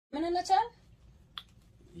I'm not natural?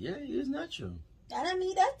 Yeah, it is natural. I don't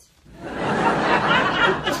need that.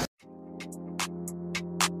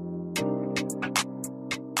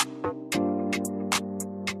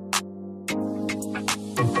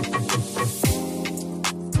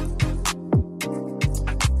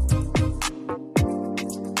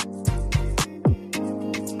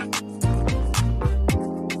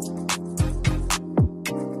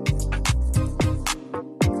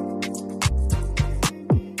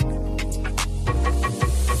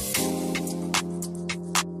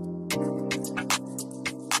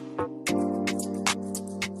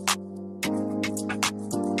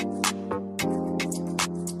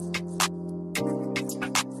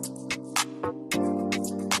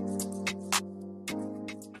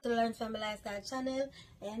 To learn from my lifestyle channel,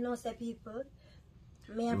 and know say people,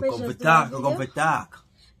 me and Precious just do a video.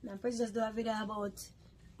 Me and Precious just do a video about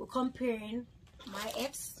comparing my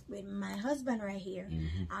ex with my husband right here.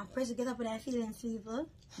 And Precious get up with their feelings, people.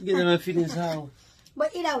 Get them feelings how?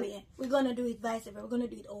 But either way, we're gonna do it vice versa. We're gonna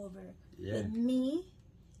do it over with me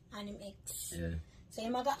and him ex. Yeah. So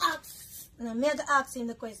I'm gonna ask. No, me to ask him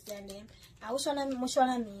the question then. Which one of me? Which one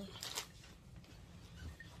of me?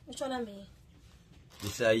 Which one of me?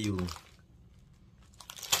 This are you.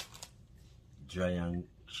 Dry and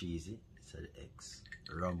cheesy. This is the X.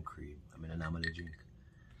 Rum cream. I mean, I normally drink.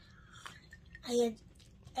 Are you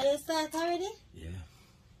start already? Yeah.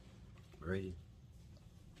 Ready.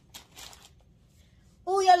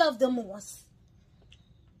 Who you love the most?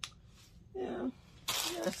 Yeah.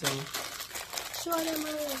 Yeah, so. Show them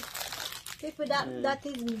people that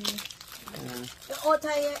is me. Yeah. The out of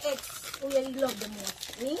your ex, who you love the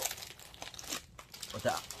most? Me? What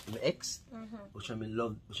my ex? Which one I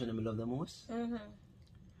love the most?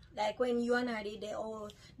 Like when you and I, they all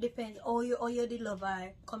depends. All you the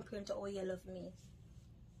lover compared to all you love me.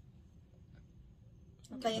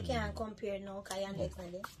 Okay, you can't compare now, because you're ex now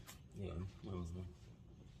there. Yeah.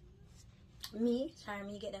 Me? Sorry,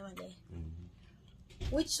 me get them on there.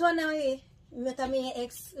 Which one are we? Me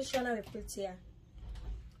ex, which one are we prettier?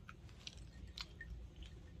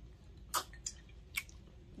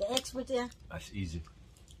 The ex prettier? That's easy.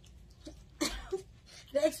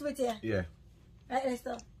 The ex prettier? Yeah. Right, let's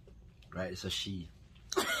go. Right, it's a she.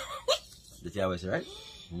 That's how I say, right?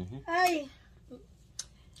 Hi.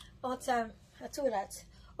 Out of, I told that.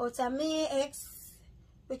 Out of me ex,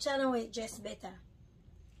 which one are we dress better?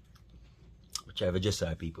 Whichever just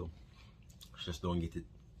our people. Just don't get it.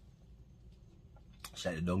 It's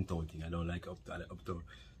like the downtown thing. I don't like uptown.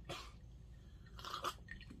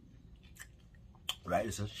 Right,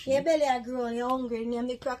 it's a she. Your belly are growing, you're hungry, name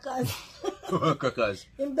the crackers. Crackers.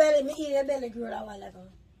 Your belly, me eat your belly grow a while ago.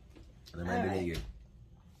 And my belly again.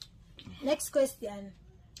 Next question.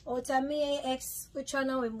 Out of me ex, which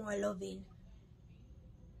one are we more loving?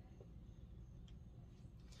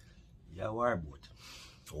 Yeah, war boat.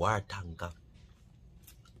 War tanker.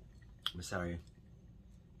 I'm sorry.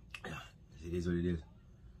 Yeah, it is what it is.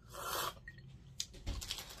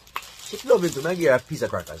 She's loving to make her a piece of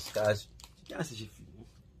crackers, because she can't say she feel.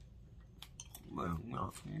 No,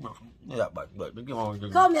 that bad, but give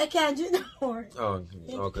on. Come here, can't do no more. Oh,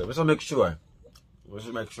 okay. Let's make sure. Let's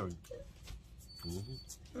make sure.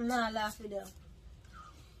 I'm not laughing though.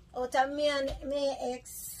 Out of me and my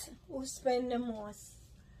ex, who spend the most?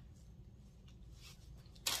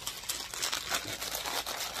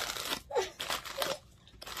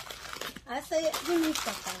 I say, give me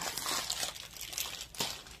crackers.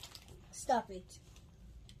 Stop it.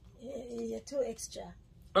 You're too extra.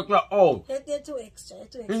 Oh, You're too extra. You're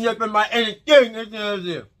too you extra. need to buy anything.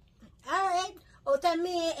 Alright. Out of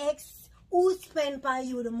me ex, who spend by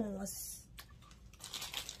you the most?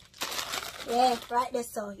 Yeah, right there,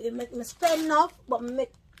 so you make me spend enough, but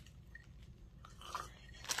make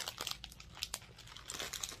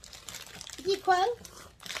equal.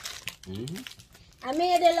 I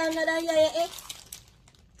made it longer than your ex.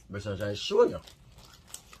 But I show you.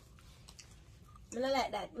 I don't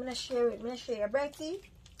like that. I'm gonna share it. I'm gonna share it. Brighty,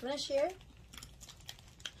 I'm gonna share.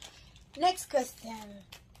 Next question.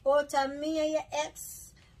 Out of me and your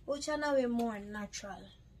ex, which one are we more natural?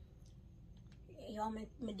 You want me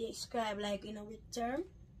to describe like with term?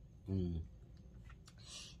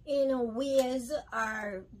 Ways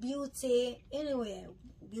or beauty, anyway,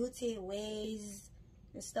 beauty ways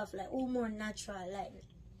and stuff like who more natural like.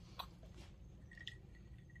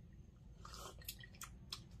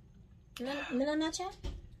 Me not natural?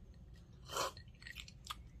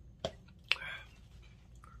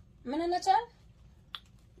 Me not natural?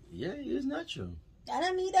 Yeah, it is natural. I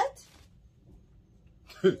don't need that.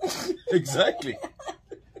 Exactly.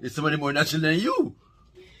 There's somebody more natural than you.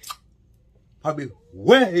 Probably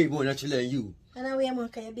way more natural than you. And I way more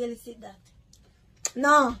can you barely sit that.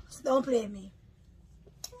 No, don't play me.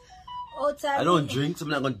 I don't drink, so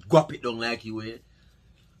I'm not gonna guap it down like you will.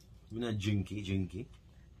 I'm not drinky.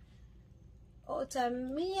 Out of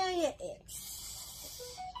me and your ex,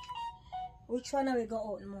 which one are we go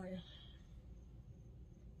out more?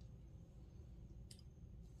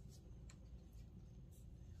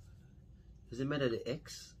 Does it matter the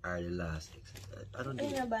ex or the last ex? I don't know.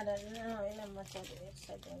 It no matter. No, it no matter the ex.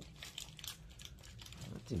 I don't.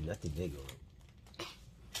 I think they go.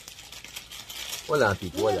 Hold on,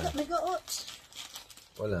 people. Hold on. Me go out.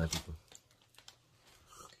 Hold on, people.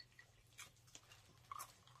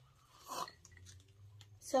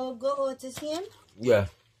 So go out to see him? Yeah.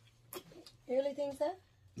 You really think so?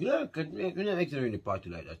 Yeah, because you're not acting in the party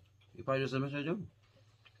like that. You probably just a message him.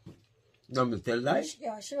 You want me to tell lies?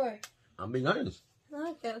 Yeah, sure. I'm being honest.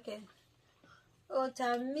 Okay. Out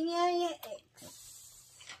of me and your ex.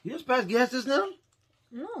 You just pass gases now?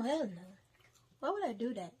 No, hell no. Why would I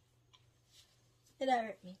do that? Did that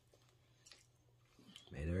hurt me?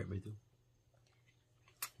 May that hurt me too.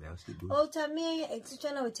 May I still do it? Out of me and your ex, which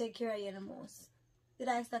one would take care of you the most? Did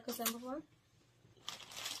I ask that question before?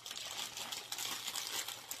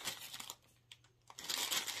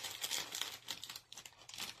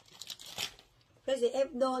 Because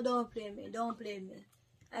don't play me. Don't play me.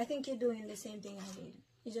 I think you're doing the same thing I did.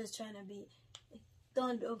 You're just trying to be...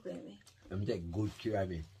 Don't play me. I'm take good care of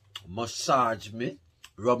me. Massage me.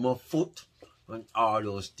 Rub my foot. And all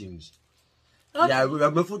those things. Okay. Yeah,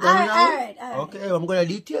 rub my foot. Alright. Okay, I'm going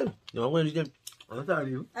to detail. No, I'm going to detail. I'm telling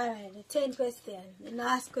you. Alright, the 10th question. The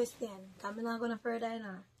last question. I'm not going to further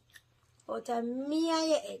now. Out of me and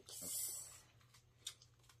your ex.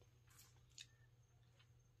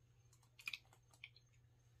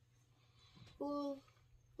 Who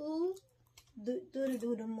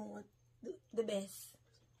do the most, the best?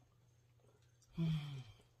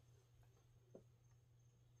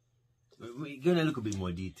 We're going to look a bit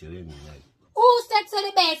more detail, you know, like. Who sex are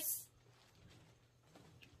the best?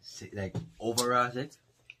 Like overall sex?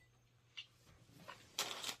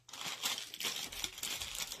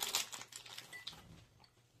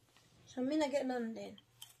 So me not get none then.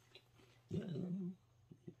 Yeah.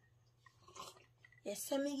 Yes,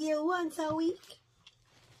 so me get once a week.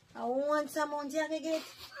 And once a month you can get.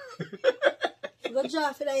 Go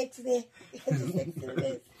draw for the ex day.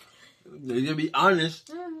 You're gonna be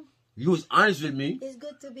honest. You was honest with me. It's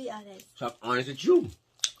good to be honest. So I'm honest with you.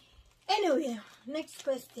 Anyway, next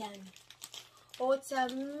question. Out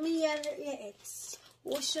of me and your ex,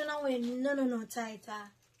 what should I win? No,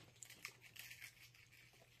 tighter.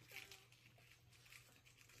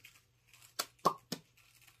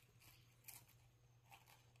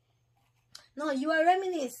 No, you are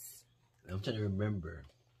reminisce. I'm trying to remember.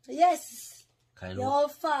 Yes. Kind You're of. all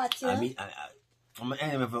fat, yeah? I mean, I'm an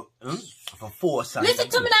enemy of a force. Listen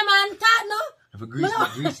to me, that man. Talk now. If a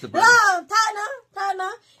grease the body. No, talk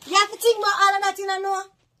now. You have to think about all of that, you know.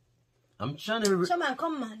 I'm trying to remember.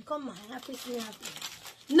 Come on. Happy to me happy.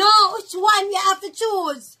 No, which one you have to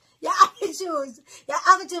choose? You have to choose. You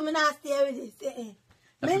have to choose. Me not stay with this.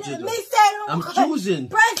 Me say I'm choosing.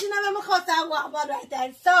 President of my cousin I walk about right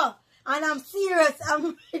there. So, and I'm serious.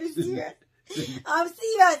 I'm really serious. I'm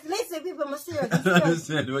serious. Listen, people, I'm serious. I'm serious. I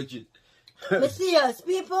understand what you. I'm serious,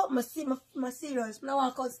 people. I'm serious. No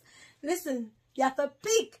one cause. Listen, you have to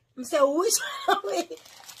pick. I say which one.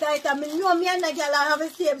 I mean, you and me and the girl have the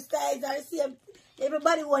same styles or the same.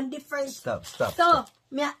 Everybody want different. Stop. So,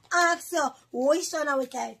 me ask you, which one are we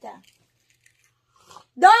tighter?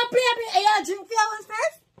 Don't play me. Are you drink for your own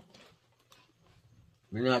first?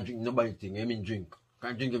 Me not drink nobody thing. I mean drink.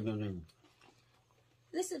 Can't drink if you drink.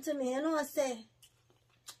 Listen to me. You know what I say?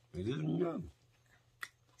 It isn't good.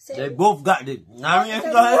 Say They both got it.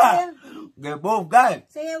 They both got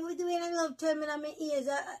it. say we doing a love tell me that my ears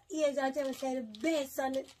are tell me say the best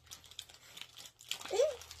on it.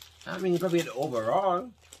 I mean, you probably get the overall.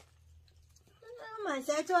 No man,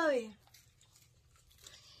 say it to me.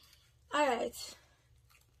 Alright.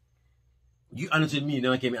 You answered me,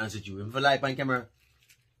 now I came and answered you. If I like on camera,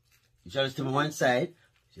 you try to stay on one side.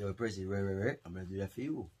 Say, oh, press it, right. I'm going to do that for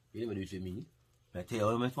you. You never do it for me. I tell you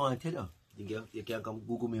all my phone, I tell you. You can't come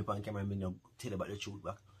Google me on camera and tell you about the truth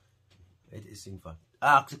back. It is thing for.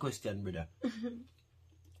 Ask the question, brother.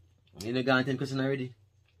 You know, got 10 questions already?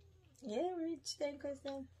 Yeah, reach 10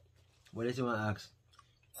 questions. What else you want to ask?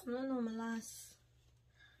 I don't know, my last.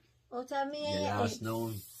 Out of me and Your your last ex.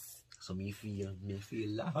 known. So me feel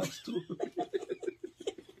last too.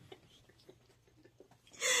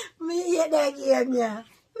 Me hate that game, yeah.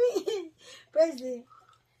 Presley,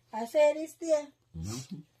 I say this there.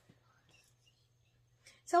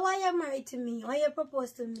 So why you married to me? Why you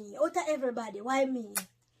proposed to me? Out of everybody, why me?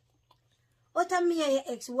 Out of me and your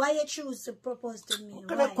ex, why you choose to propose to me? What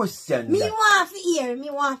kind of question? Me want to hear. Me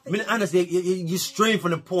want to hear. Honestly, you stray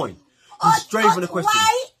from the point. You stray from the question.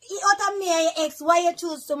 Why out of me and your ex, why you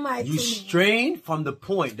choose to marry to me? You strain from the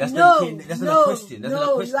point. That's not a question. That's not a question.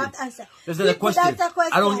 You have to answer. That's not a question. That's a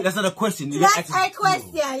question. I don't. That's not a question. That's a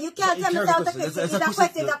question. No. You can't tell me without a question. It's a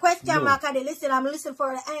question. The question mark. Listen, I'm listening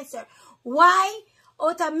for the answer. Why?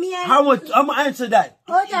 Out of me and how much? I'm gonna answer that.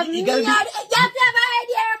 Out of me, you have never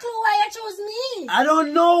idea or clue why you choose me. I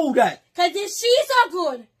don't know that. Cause if she's so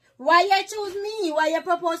good, why you choose me? Why you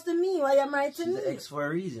propose to me? Why you married to me? She's an ex for a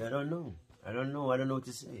reason. I don't know. I don't know what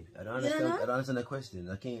to say. I don't understand. I don't understand the question.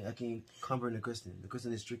 I can't comprehend the question. The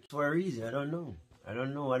question is tricky for a reason. I don't know. I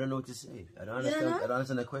don't know what to say. I don't understand. I don't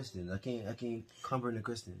understand the question. I can't comprehend the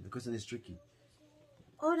question. The question is tricky.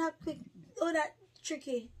 Oh, that quick. Oh, that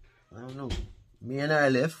tricky. I don't know. Me and her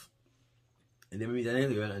left, and then we meet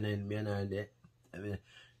another girl, and then me and her are there. I mean,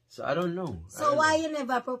 so I don't know. So why you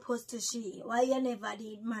never proposed to she? Why you never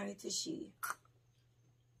did marry to she?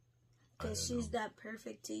 Because she's that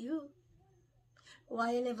perfect to you.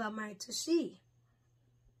 Why you never married to she?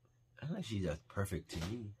 I don't think she's that perfect to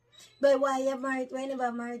me. But why you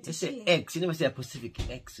never married to she? You say X. You never say a Pacific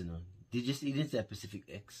X, you know. You didn't say a Pacific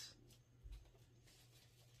X.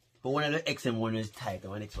 But one of the X and one was tight,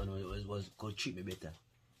 and one X one was go treat me better.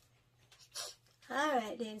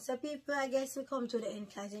 Alright then. So people, I guess we come to the end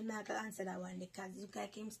because I'm not gonna answer that one because look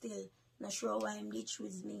like him still not sure why him did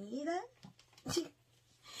choose me either.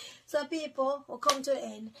 So people, we'll come to the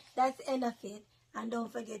end. That's the end of it. And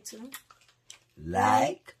don't forget to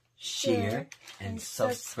like, share, and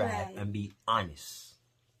subscribe. And be honest.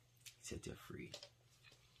 Set you free.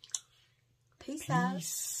 Peace out.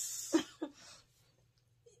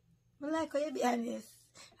 I like how you be honest.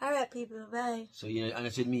 Alright, people, bye. So you're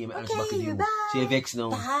honest with me, I'm honest back with you. Bye. So you're vexed now.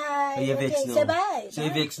 Bye. So you're vexed now. Say bye. So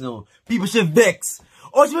you're vexed now. People should vex.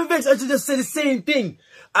 Oh, she be vexed. I should just say the same thing.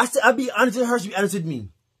 I said I'll be honest with her, she be honest with me.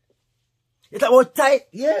 It's about tight.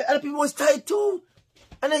 Yeah, other people was tight too.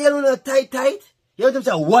 And then you don't know tight. You know what I'm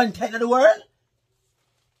saying? One tight in the world?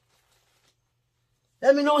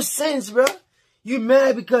 That make no sense, bro. You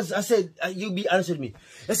mad because I said you be honest with me.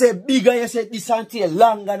 I said bigger, you said this and tail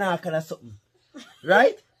longer and all kind of something.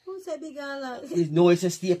 Right? Who said bigger and long? No, it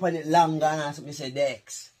said stay upon it longer and all something. You said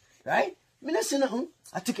X. Right? I not say nothing.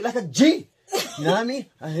 I took it like a G. You know what I mean?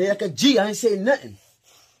 I hear like a G, I ain't saying nothing.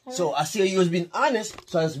 Right. So I see you was being honest,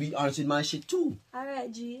 so I was being honest with my shit too.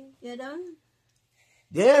 Alright, G. You done?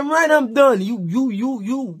 Damn right I'm done.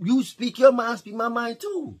 You speak your mind, I speak my mind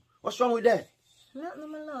too. What's wrong with that?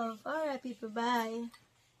 Nothing, my love. Alright, people, bye.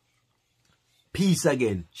 Peace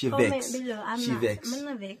again. She vexed. She vexed. I'm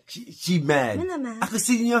not vexed. She mad. I'm not mad. I can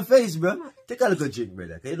see it in your face, bro. Take a look at drink,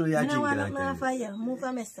 brother. You know you're drinking. I don't want for you. Move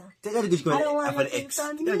for me, sir. Take a look at I don't want the X.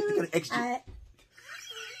 Take a look at the X.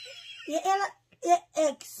 Your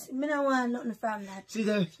ex. Me don't want nothing from that. See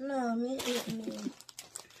that? No, me.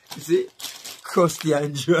 You see? Crusty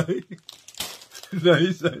and dry.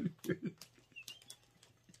 Nice and good.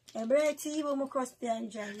 Your bread tea, but my crusty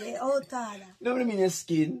and dry. You're out harder. No, what I mean your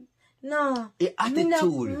skin? No. Your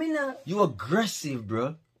attitude. You aggressive,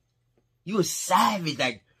 bro. You a savage,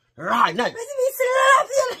 like, right, not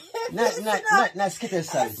skitter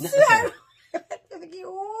savage.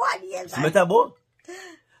 Smeta, boy.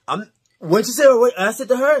 When she said what I said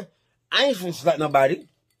to her, I ain't finna slap nobody.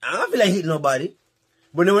 I don't feel like hitting nobody.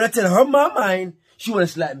 But then when I tell her my mind, she wanna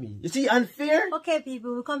slap me. You see, unfair? Okay,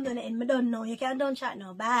 people, we come to the end. I don't know. You can't don't chat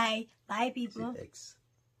now. Bye. Bye, people.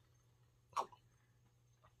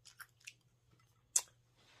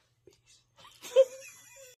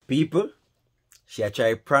 People, she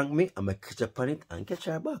try to prank me, I'm gonna catch up on it and catch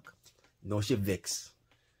her back. No, she vex.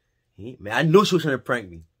 I know she was trying to prank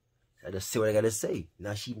me. I just say what I gotta say.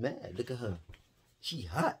 Now she mad. Look at her. She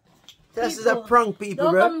hot. This is a prank,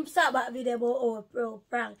 people, bro. Don't come start that video about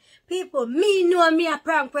prank. People, me know me a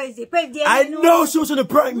prank crazy. I know she was trying to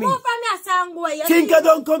prank me. Move from your song, boy. Think I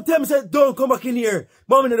don't come tell me, say, don't come back in here.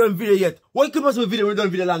 Mom, I done video yet. Why come us with video? We done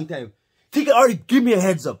video a long time. Tinker already give me a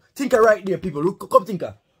heads up. Tinker right there, people. Look, come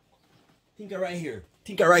Tinker. Tinker right here.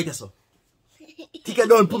 Tinker right there, so. Tinker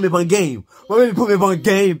don't put me on game. Why don't you put me on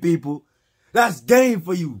game, people? That's game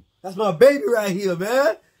for you. That's my baby right here,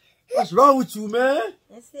 man. What's wrong with you, man?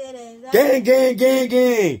 Gang.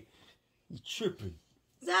 You tripping.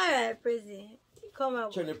 It's alright, Prissy. Come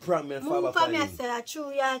on. Trying to prank me and fall back on you. Move for me, I said,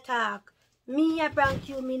 true your talk. Me a prank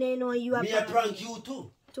you, me they know you a prank. Me a prank you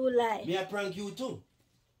too. Too lie. Me a prank you too.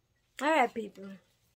 Alright, people.